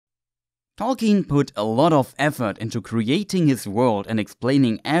Tolkien put a lot of effort into creating his world and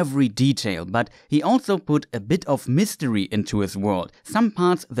explaining every detail, but he also put a bit of mystery into his world, some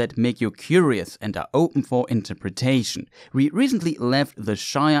parts that make you curious and are open for interpretation. We recently left the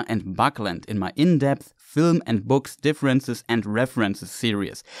Shire and Buckland in my in-depth film and books differences and references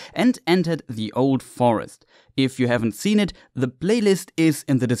series and entered the Old Forest. If you haven't seen it, the playlist is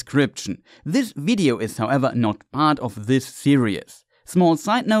in the description. This video is however not part of this series. Small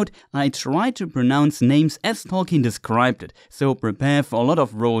side note, I tried to pronounce names as Tolkien described it, so prepare for a lot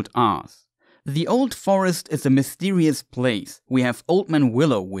of rolled R's. The Old Forest is a mysterious place. We have Old Man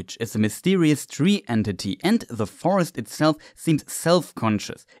Willow, which is a mysterious tree entity, and the forest itself seems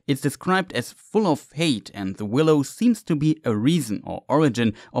self-conscious. It's described as full of hate, and the willow seems to be a reason or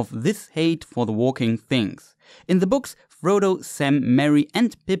origin of this hate for the walking things. In the books, Frodo, Sam, Merry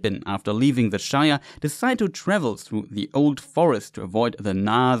and Pippin, after leaving the Shire, decide to travel through the Old Forest to avoid the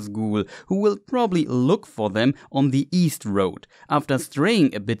Nazgul, who will probably look for them on the East Road. After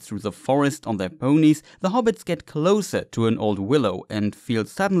straying a bit through the forest on their ponies, the hobbits get closer to an old willow and feel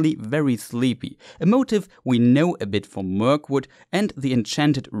suddenly very sleepy, a motive we know a bit from Mirkwood and the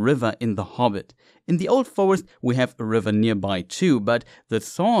enchanted river in The Hobbit. In the Old Forest we have a river nearby too, but the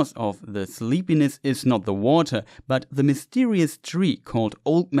source of the sleepiness is not the water, but the mysterious tree called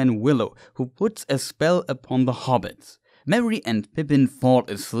Old Man Willow, who puts a spell upon the hobbits. Merry and Pippin fall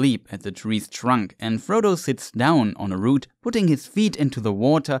asleep at the tree's trunk, and Frodo sits down on a root, putting his feet into the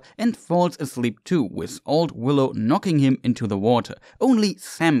water, and falls asleep too, with Old Willow knocking him into the water. Only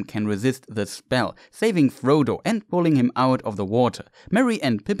Sam can resist the spell, saving Frodo and pulling him out of the water. Merry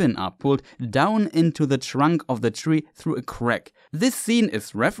and Pippin are pulled down into the trunk of the tree through a crack. This scene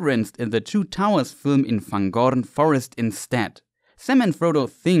is referenced in the Two Towers film in Fangorn Forest instead. Sam and Frodo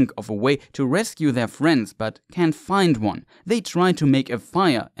think of a way to rescue their friends, but can't find one. They try to make a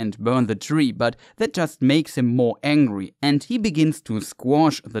fire and burn the tree, but that just makes him more angry, and he begins to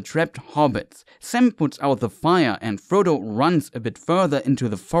squash the trapped hobbits. Sam puts out the fire, and Frodo runs a bit further into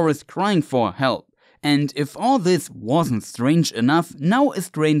the forest crying for help. And if all this wasn't strange enough, now a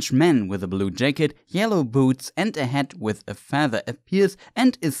strange man with a blue jacket, yellow boots and a hat with a feather appears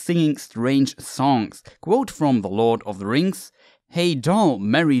and is singing strange songs. Quote from The Lord of the Rings: "Hey doll,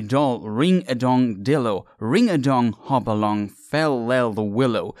 merry doll, ring-a-dong dillo, ring-a-dong hop along, fell-lel the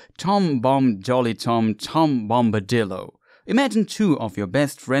willow, Tom Jolly Tom, Tom Bombadillo." Imagine two of your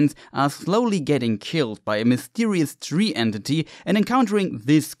best friends are slowly getting killed by a mysterious tree entity and encountering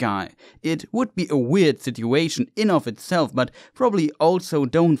this guy. It would be a weird situation in of itself, but probably also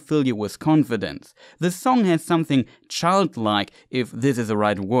don't fill you with confidence. The song has something childlike, if this is the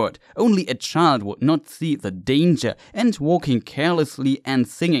right word. Only a child would not see the danger and walking carelessly and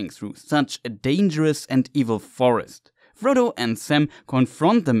singing through such a dangerous and evil forest. Frodo and Sam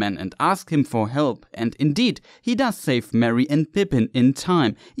confront the man and ask him for help, and indeed, he does save Merry and Pippin in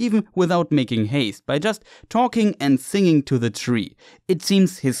time, even without making haste, by just talking and singing to the tree. It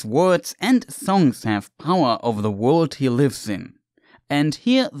seems his words and songs have power over the world he lives in. And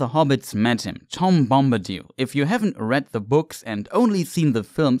here the hobbits met him, Tom Bombadil. If you haven't read the books and only seen the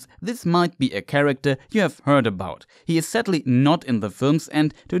films, this might be a character you have heard about. He is sadly not in the films,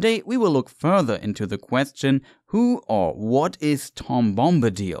 and today we will look further into the question, who or what is Tom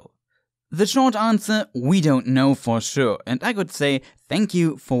Bombadil? The short answer, we don't know for sure, and I could say thank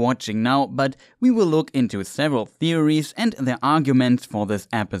you for watching now, but we will look into several theories and their arguments for this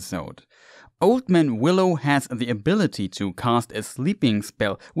episode. Old Man Willow has the ability to cast a sleeping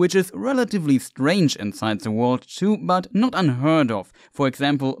spell, which is relatively strange inside the world too, but not unheard of. For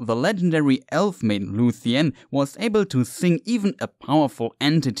example, the legendary elf maiden Luthien was able to sing even a powerful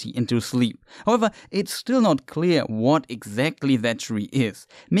entity into sleep. However, it's still not clear what exactly that tree is.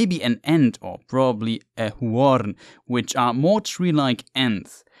 Maybe an ent or probably a huorn, which are more tree-like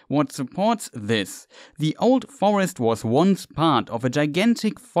ents. What supports this? The Old Forest was once part of a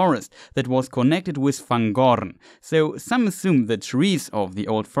gigantic forest that was connected with Fangorn, so some assume the trees of the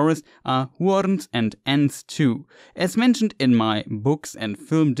Old Forest are huorns and ents too. As mentioned in my books and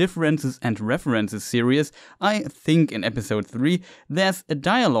film differences and references series, I think in episode 3, there's a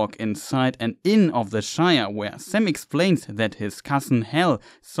dialogue inside an inn of the Shire where Sam explains that his cousin Hel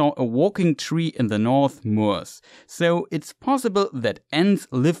saw a walking tree in the North Moors. So it's possible that ents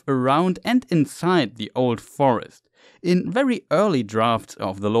live around and inside the Old Forest. In very early drafts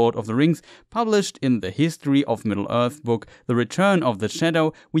of The Lord of the Rings, published in the History of Middle-earth book The Return of the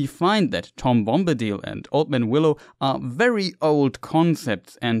Shadow, we find that Tom Bombadil and Old Man Willow are very old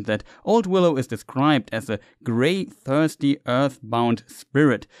concepts, and that Old Willow is described as a grey, thirsty, earth-bound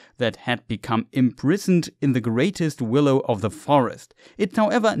spirit that had become imprisoned in the greatest willow of the forest. It's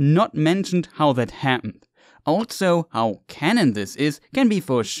however not mentioned how that happened. Also, how canon this is can be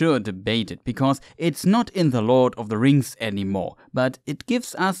for sure debated, because it's not in The Lord of the Rings anymore, but it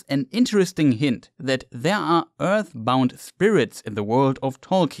gives us an interesting hint that there are earthbound spirits in the world of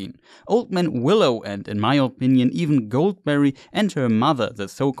Tolkien. Old Man Willow, and in my opinion even Goldberry and her mother, the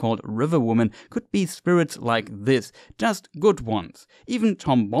so-called River Woman, could be spirits like this, just good ones. Even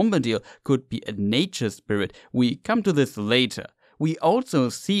Tom Bombadil could be a nature spirit. We come to this later. We also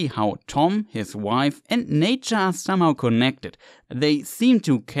see how Tom, his wife, and nature are somehow connected. They seem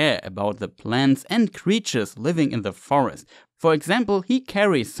to care about the plants and creatures living in the forest. For example, he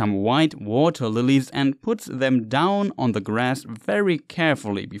carries some white water lilies and puts them down on the grass very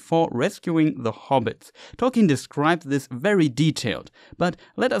carefully before rescuing the hobbits. Tolkien described this very detailed. But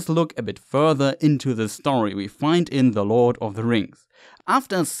let us look a bit further into the story we find in The Lord of the Rings.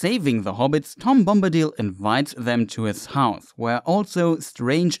 After saving the hobbits, Tom Bombadil invites them to his house, where also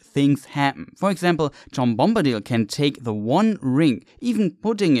strange things happen. For example, Tom Bombadil can take the One Ring, even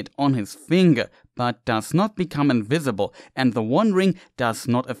putting it on his finger, but does not become invisible, and the One Ring does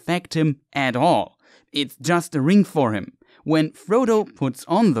not affect him at all. It's just a ring for him. When Frodo puts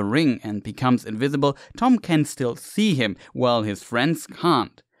on the ring and becomes invisible, Tom can still see him, while his friends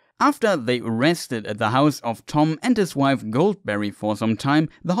can't. After they rested at the house of Tom and his wife Goldberry for some time,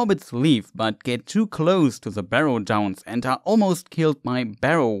 the hobbits leave but get too close to the Barrow Downs and are almost killed by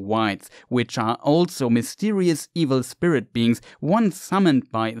Barrow Wights, which are also mysterious evil spirit beings once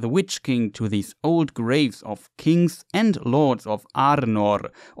summoned by the Witch King to these old graves of kings and lords of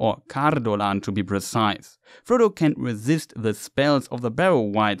Arnor, or Cardolan to be precise. Frodo can't resist the spells of the Barrow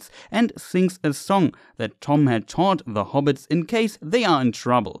Wights and sings a song that Tom had taught the hobbits in case they are in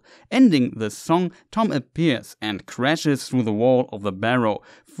trouble. Ending the song, Tom appears and crashes through the wall of the barrow,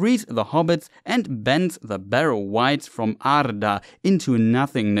 frees the hobbits and bends the Barrow Wights from Arda into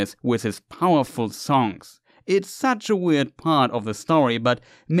nothingness with his powerful songs. It's such a weird part of the story, but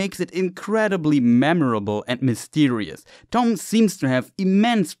makes it incredibly memorable and mysterious. Tom seems to have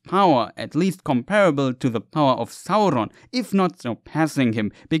immense power, at least comparable to the power of Sauron, if not surpassing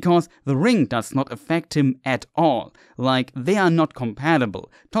him, because the ring does not affect him at all. Like, they are not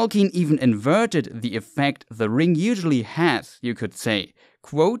compatible. Tolkien even inverted the effect the ring usually has, you could say.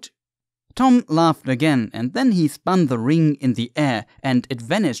 Quote, Tom laughed again, and then he spun the ring in the air, and it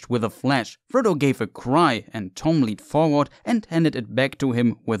vanished with a flash. Frodo gave a cry, and Tom leaned forward and handed it back to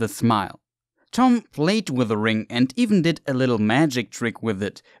him with a smile. Tom played with the ring and even did a little magic trick with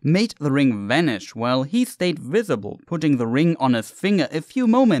it, made the ring vanish while he stayed visible, putting the ring on his finger a few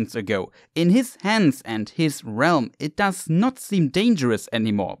moments ago. In his hands and his realm, it does not seem dangerous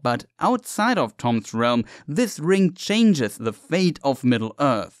anymore, but outside of Tom's realm, this ring changes the fate of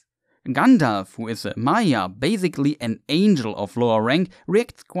Middle-earth. Gandalf, who is a Maya, basically an angel of lower rank,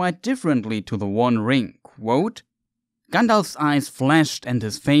 reacts quite differently to the One Ring. Quote, Gandalf's eyes flashed and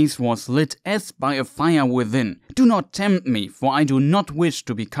his face was lit as by a fire within. Do not tempt me, for I do not wish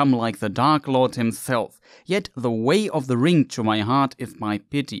to become like the Dark Lord himself. Yet the way of the ring to my heart is my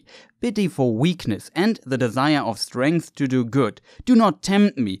pity. Pity for weakness and the desire of strength to do good. Do not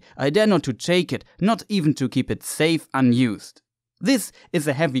tempt me. I dare not to take it, not even to keep it safe unused. This is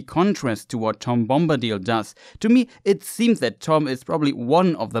a heavy contrast to what Tom Bombadil does. To me, it seems that Tom is probably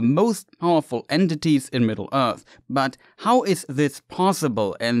one of the most powerful entities in Middle-earth. But how is this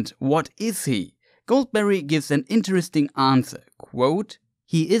possible, and what is he? Goldberry gives an interesting answer. Quote,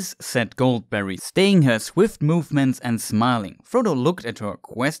 He is, said Goldberry, staying her swift movements and smiling. Frodo looked at her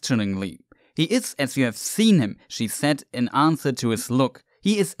questioningly. He is as you have seen him, she said in answer to his look.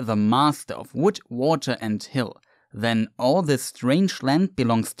 He is the master of wood, water and hill. Then all this strange land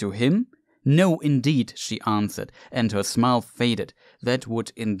belongs to him? No, indeed, she answered, and her smile faded. That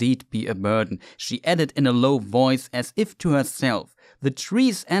would indeed be a burden, she added in a low voice as if to herself. The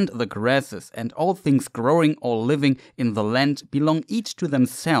trees and the grasses and all things growing or living in the land belong each to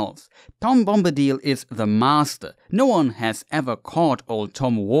themselves. Tom Bombadil is the master. No one has ever caught old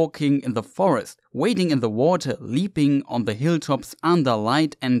Tom walking in the forest, wading in the water, leaping on the hilltops under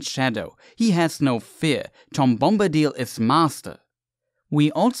light and shadow. He has no fear. Tom Bombadil is master. We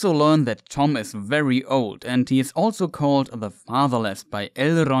also learn that Tom is very old, and he is also called the Fatherless by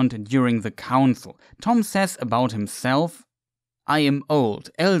Elrond during the council. Tom says about himself, I am old,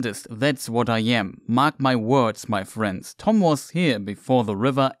 eldest, that's what I am. Mark my words, my friends. Tom was here before the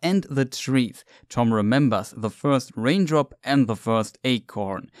river and the trees. Tom remembers the first raindrop and the first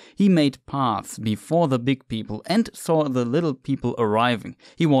acorn. He made paths before the big people and saw the little people arriving.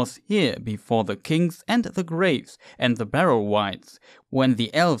 He was here before the kings and the graves and the Barrow-wights. When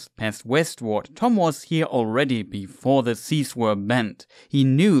the elves passed westward, Tom was here already before the seas were bent. He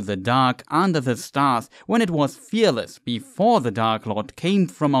knew the dark under the stars when it was fearless before the Dark Lord came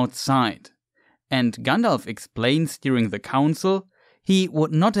from outside. And Gandalf explains during the council, "He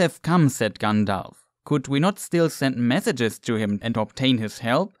would not have come," said Gandalf. "Could we not still send messages to him and obtain his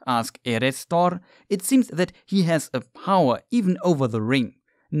help?" asked Erestor. "It seems that he has a power even over the ring."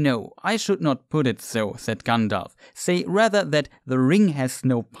 "No, I should not put it so," said Gandalf. "Say rather that the ring has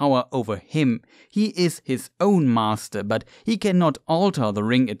no power over him. He is his own master, but he cannot alter the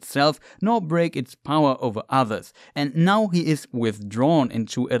ring itself nor break its power over others. And now he is withdrawn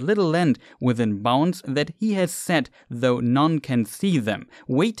into a little land within bounds that he has set, though none can see them,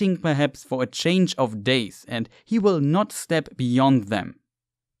 waiting perhaps for a change of days, and he will not step beyond them."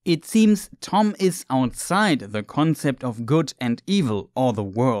 It seems Tom is outside the concept of good and evil or the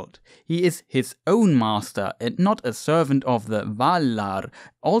world. He is his own master and not a servant of the Valar.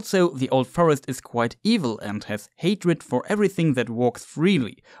 Also, the Old Forest is quite evil and has hatred for everything that walks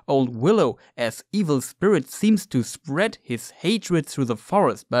freely. Old Willow, as evil spirit, seems to spread his hatred through the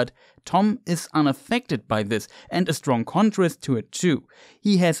forest, but Tom is unaffected by this, and a strong contrast to it too.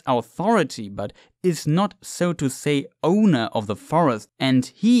 He has authority, but is not, so to say, owner of the forest, and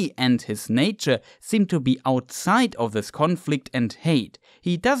he and his nature seem to be outside of this conflict and hate.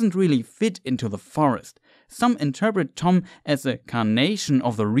 He doesn't really fit into the forest. Some interpret Tom as a carnation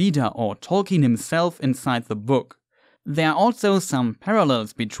of the reader or Tolkien himself inside the book. There are also some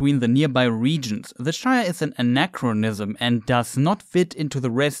parallels between the nearby regions. The Shire is an anachronism and does not fit into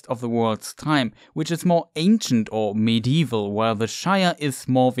the rest of the world's time, which is more ancient or medieval, while the Shire is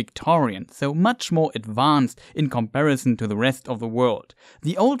more Victorian, so much more advanced in comparison to the rest of the world.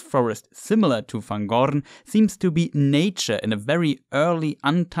 The Old Forest, similar to Fangorn, seems to be nature in a very early,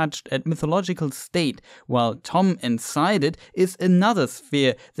 untouched and mythological state, while Tom inside it is another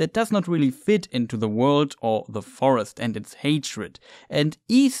sphere that does not really fit into the world or the forest and its hatred. And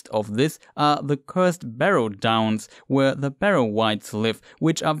east of this are the cursed Barrow Downs, where the Barrow-wights live,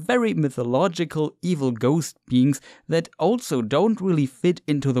 which are very mythological evil ghost beings that also don't really fit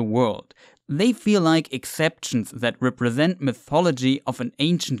into the world. They feel like exceptions that represent mythology of an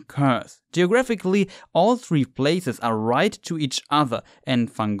ancient curse. Geographically, all three places are right to each other,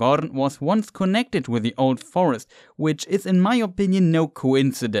 and Fangorn was once connected with the Old Forest, which is in my opinion no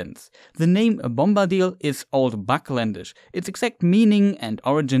coincidence. The name Bombadil is Old Bucklandish. Its exact meaning and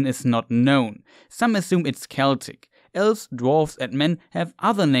origin is not known. Some assume it's Celtic. Elves, dwarves and men have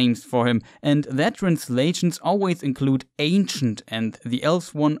other names for him, and their translations always include ancient, and the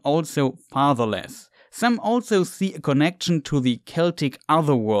elves one also fatherless. Some also see a connection to the Celtic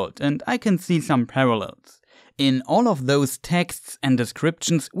otherworld, and I can see some parallels. In all of those texts and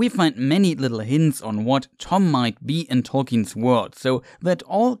descriptions, we find many little hints on what Tom might be in Tolkien's world, so that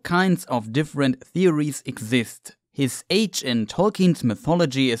all kinds of different theories exist. His age in Tolkien's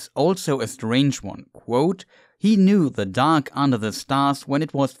mythology is also a strange one. Quote, "He knew the dark under the stars when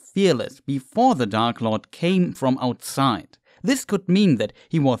it was fearless before the Dark Lord came from outside." This could mean that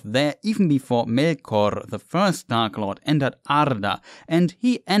he was there even before Melkor, the first Dark Lord, entered Arda, and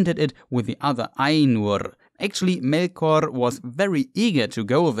he entered it with the other Ainur. Actually, Melkor was very eager to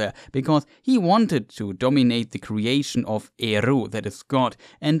go there because he wanted to dominate the creation of Eru, that is God,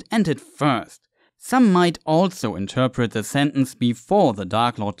 and entered first. Some might also interpret the sentence "before the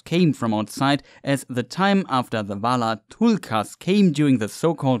Dark Lord came from outside" as the time after the Valar Tulkas came during the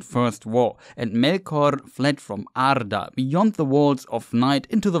so-called First War, and Melkor fled from Arda beyond the walls of night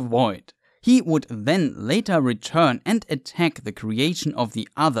into the void. He would then later return and attack the creation of the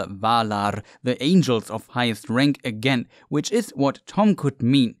other Valar, the angels of highest rank again, which is what Tom could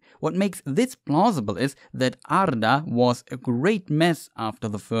mean. What makes this plausible is that Arda was a great mess after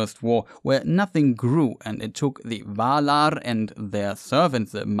the First War, where nothing grew, and it took the Valar and their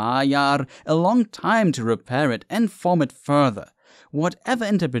servants, the Maiar, a long time to repair it and form it further. Whatever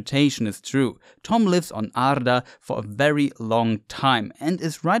interpretation is true, Tom lives on Arda for a very long time and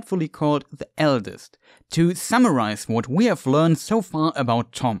is rightfully called the eldest. To summarize what we have learned so far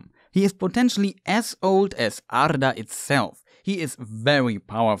about Tom, he is potentially as old as Arda itself. He is very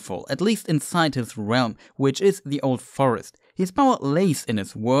powerful, at least inside his realm, which is the Old Forest. His power lays in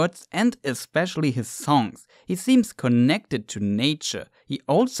his words and especially his songs. He seems connected to nature. He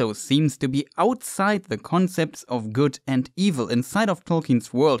also seems to be outside the concepts of good and evil inside of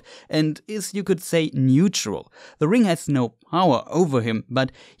Tolkien's world and is, you could say, neutral. The ring has no power over him,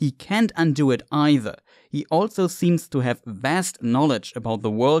 but he can't undo it either. He also seems to have vast knowledge about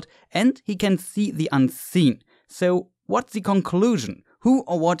the world and he can see the unseen. So, what's the conclusion? Who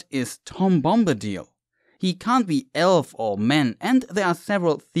or what is Tom Bombadil? He can't be elf or man, and there are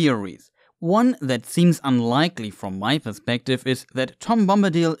several theories. One that seems unlikely from my perspective is that Tom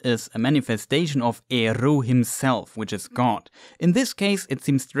Bombadil is a manifestation of Eru himself, which is God. In this case, it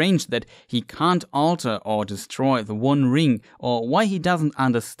seems strange that he can't alter or destroy the One Ring, or why he doesn't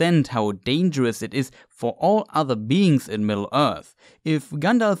understand how dangerous it is for all other beings in Middle-earth. If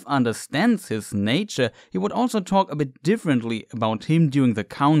Gandalf understands his nature, he would also talk a bit differently about him during the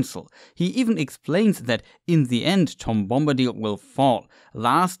council. He even explains that in the end Tom Bombadil will fall,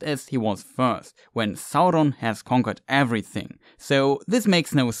 last as he was first, when Sauron has conquered everything. So this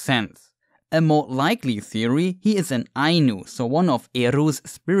makes no sense. A more likely theory, he is an Ainu, so one of Eru's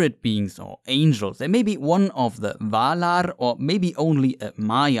spirit beings or angels, and maybe one of the Valar or maybe only a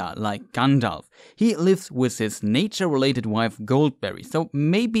Maya like Gandalf. He lives with his nature-related wife Goldberry, so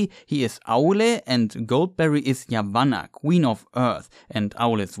maybe he is Aule and Goldberry is Yavanna, queen of earth, and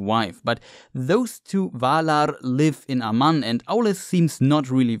Aule's wife. But those two Valar live in Aman and Aule seems not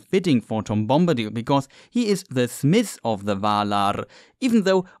really fitting for Tom Bombadil because he is the smith of the Valar. Even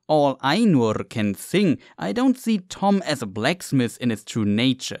though all Ainur can sing, I don't see Tom as a blacksmith in his true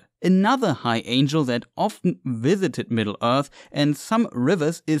nature. Another high angel that often visited Middle-earth and some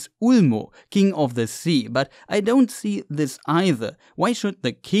rivers is Ulmo, king of the sea, but I don't see this either. Why should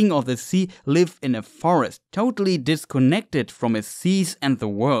the king of the sea live in a forest, totally disconnected from his seas and the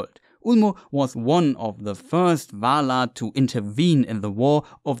world? Ulmo was one of the first Valar to intervene in the war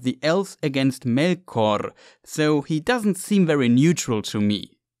of the elves against Melkor, so he doesn't seem very neutral to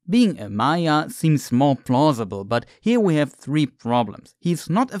me. Being a Maya seems more plausible, but here we have three problems. He's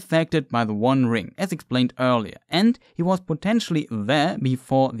not affected by the One Ring, as explained earlier, and he was potentially there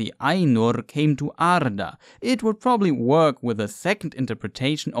before the Ainur came to Arda. It would probably work with a second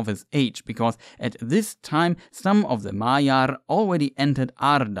interpretation of his age, because at this time some of the Maiar already entered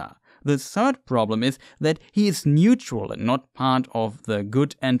Arda. The third problem is that he is neutral and not part of the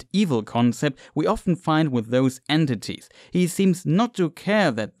good and evil concept we often find with those entities. He seems not to care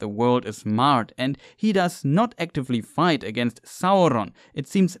that the world is marred, and he does not actively fight against Sauron. It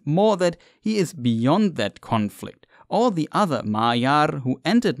seems more that he is beyond that conflict. All the other Maiar who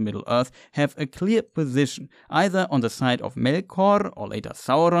entered Middle-earth have a clear position, either on the side of Melkor or later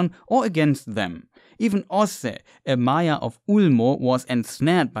Sauron, or against them. Even Osse, a Maya of Ulmo, was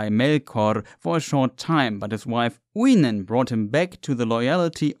ensnared by Melkor for a short time, but his wife Uinen brought him back to the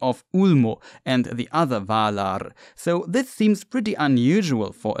loyalty of Ulmo and the other Valar. So this seems pretty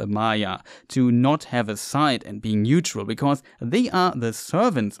unusual for a Maya to not have a side and be neutral, because they are the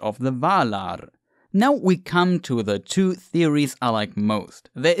servants of the Valar. Now we come to the two theories I like most.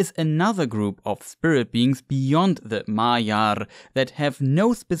 There is another group of spirit beings beyond the Maiar that have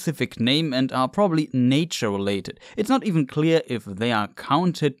no specific name and are probably nature related. It's not even clear if they are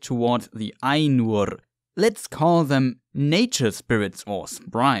counted towards the Ainur. Let's call them nature spirits or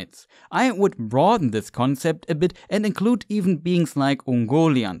sprites. I would broaden this concept a bit and include even beings like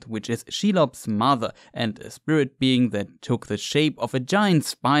Ungoliant, which is Shelob's mother, and a spirit being that took the shape of a giant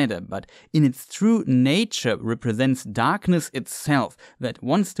spider, but in its true nature represents darkness itself that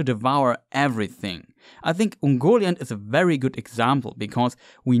wants to devour everything. I think Ungoliant is a very good example because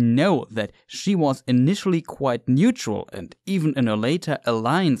we know that she was initially quite neutral, and even in her later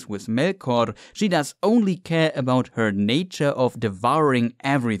alliance with Melkor, she does only care about her nature of devouring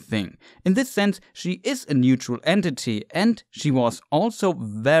everything. In this sense, she is a neutral entity, and she was also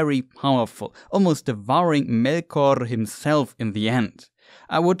very powerful, almost devouring Melkor himself in the end.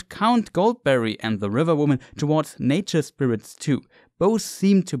 I would count Goldberry and the River Woman towards nature spirits too. Both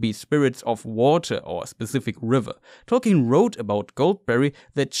seem to be spirits of water or a specific river. Tolkien wrote about Goldberry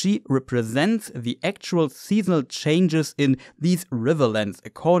that she represents the actual seasonal changes in these riverlands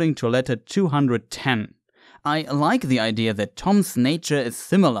according to letter 210. I like the idea that Tom's nature is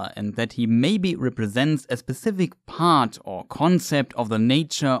similar and that he maybe represents a specific part or concept of the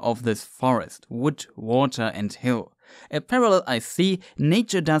nature of this forest, wood, water and hill. A parallel I see,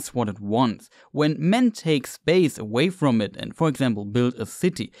 nature does what it wants. When men take space away from it and, for example, build a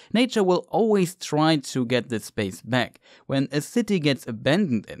city, nature will always try to get this space back. When a city gets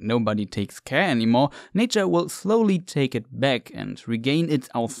abandoned and nobody takes care anymore, nature will slowly take it back and regain its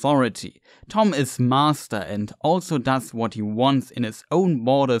authority. Tom is master and also does what he wants in his own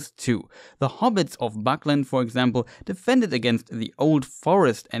borders too. The hobbits of Buckland, for example, defended against the old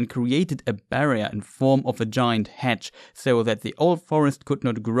forest and created a barrier in form of a giant hedge so that the old forest could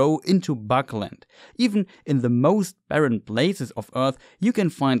not grow into Buckland. Even in the most barren places of Earth, you can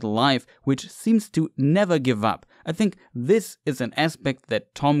find life which seems to never give up. I think this is an aspect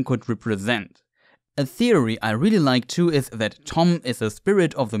that Tom could represent. A theory I really like too is that Tom is a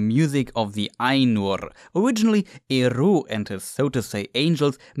spirit of the music of the Ainur. Originally, Eru and his so to say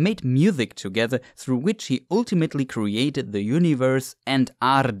angels made music together through which he ultimately created the universe and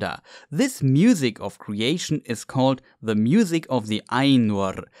Arda. This music of creation is called the music of the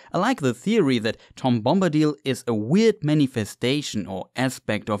Ainur. I like the theory that Tom Bombadil is a weird manifestation or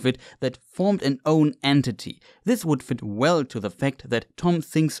aspect of it that formed an own entity. This would fit well to the fact that Tom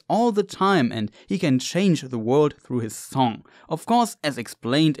sings all the time and he can change the world through his song. Of course, as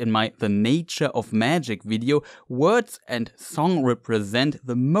explained in my The Nature of Magic video, words and song represent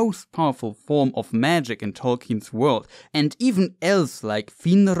the most powerful form of magic in Tolkien's world, and even elves like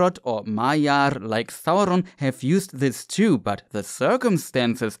Finrod or Maiar like Sauron have used this too, but the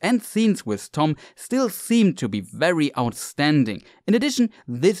circumstances and scenes with Tom still seem to be very outstanding. In addition,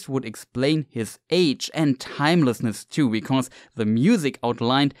 this would explain his age and timelessness too, because the music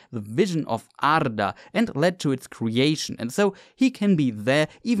outlined the vision of Arda and led to its creation, and so he can be there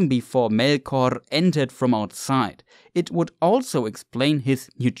even before Melkor entered from outside. It would also explain his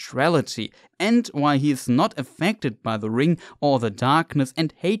neutrality and why he is not affected by the ring or the darkness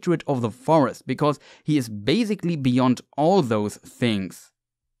and hatred of the forest, because he is basically beyond all those things.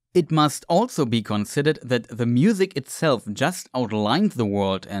 It must also be considered that the music itself just outlined the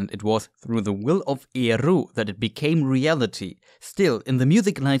world, and it was through the will of Eru that it became reality. Still, in the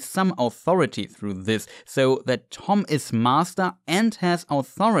music lies some authority through this, so that Tom is master and has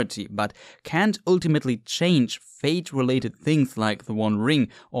authority, but can't ultimately change fate-related things like the One Ring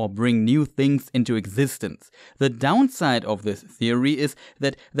or bring new things into existence. The downside of this theory is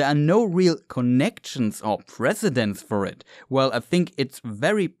that there are no real connections or precedents for it. Well, I think it's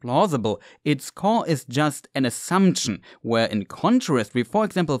very plausible. Its core is just an assumption, where in contrast we for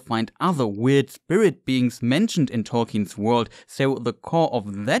example find other weird spirit beings mentioned in Tolkien's world, so the core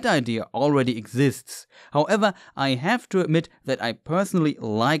of that idea already exists. However, I have to admit that I personally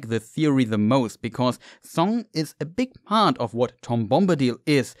like the theory the most, because song is a big part of what Tom Bombadil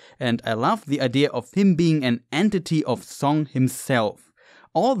is, and I love the idea of him being an entity of song himself.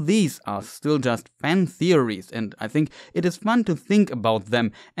 All these are still just fan theories, and I think it is fun to think about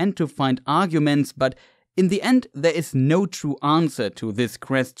them and to find arguments, but in the end there is no true answer to this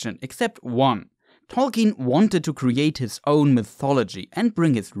question except one. Tolkien wanted to create his own mythology and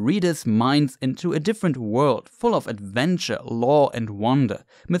bring his readers' minds into a different world full of adventure, lore and wonder.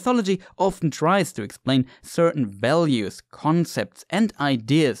 Mythology often tries to explain certain values, concepts and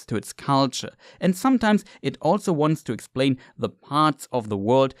ideas to its culture, and sometimes it also wants to explain the parts of the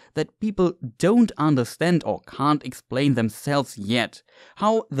world that people don't understand or can't explain themselves yet.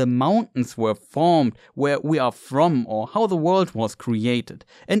 How the mountains were formed, where we are from, or how the world was created.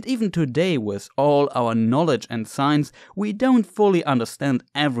 And even today, with all our knowledge and science, we don't fully understand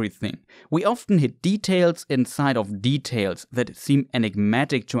everything. We often hit details inside of details that seem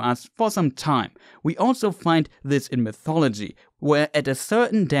enigmatic to us for some time. We also find this in mythology, where at a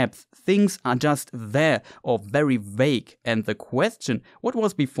certain depth things are just there or very vague, and the question, what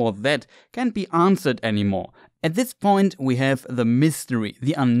was before that, can't be answered anymore. At this point we have the mystery,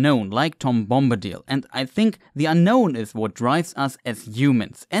 the unknown, like Tom Bombadil, and I think the unknown is what drives us as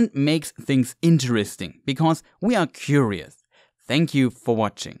humans and makes things interesting, because we are curious. Thank you for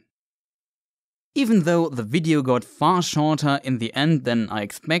watching. Even though the video got far shorter in the end than I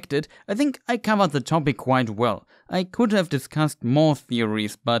expected, I think I covered the topic quite well. I could have discussed more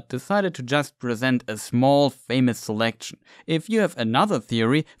theories, but decided to just present a small, famous selection. If you have another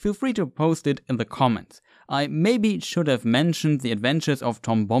theory, feel free to post it in the comments. I maybe should have mentioned the Adventures of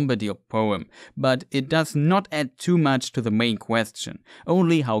Tom Bombadil poem, but it does not add too much to the main question,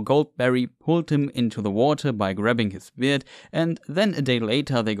 only how Goldberry pulled him into the water by grabbing his beard, and then a day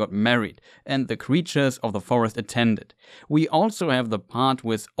later they got married, and the creatures of the forest attended. We also have the part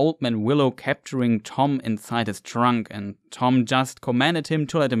with Old Man Willow capturing Tom inside his trunk, and Tom just commanded him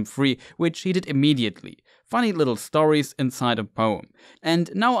to let him free, which he did immediately. Funny little stories inside a poem.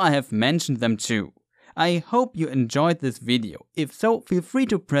 And now I have mentioned them too. I hope you enjoyed this video. If so, feel free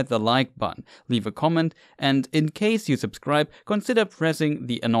to press the like button, leave a comment, and in case you subscribe, consider pressing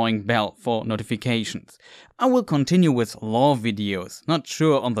the annoying bell for notifications. I will continue with lore videos, not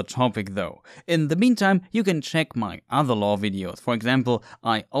sure on the topic though. In the meantime, you can check my other lore videos. For example,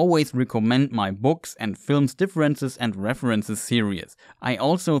 I always recommend my books and films differences and references series. I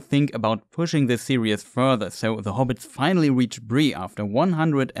also think about pushing this series further, so the Hobbits finally reach Bree after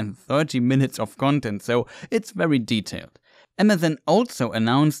 130 minutes of content, so it's very detailed. Amazon also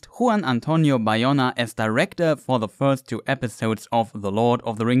announced Juan Antonio Bayona as director for the first 2 episodes of the Lord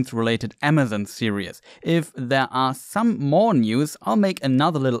of the Rings related Amazon series. If there are some more news, I'll make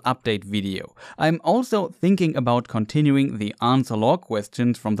another little update video. I'm also thinking about continuing the Answer Lore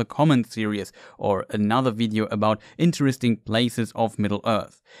questions from the Comment series, or another video about interesting places of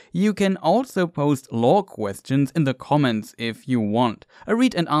Middle-earth. You can also post lore questions in the comments if you want. I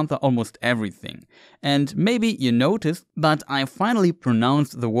read and answer almost everything. And maybe you noticed, but I finally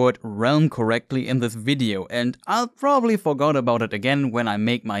pronounced the word realm correctly in this video, and I'll probably forget about it again when I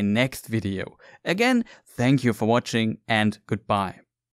make my next video. Again, thank you for watching and goodbye.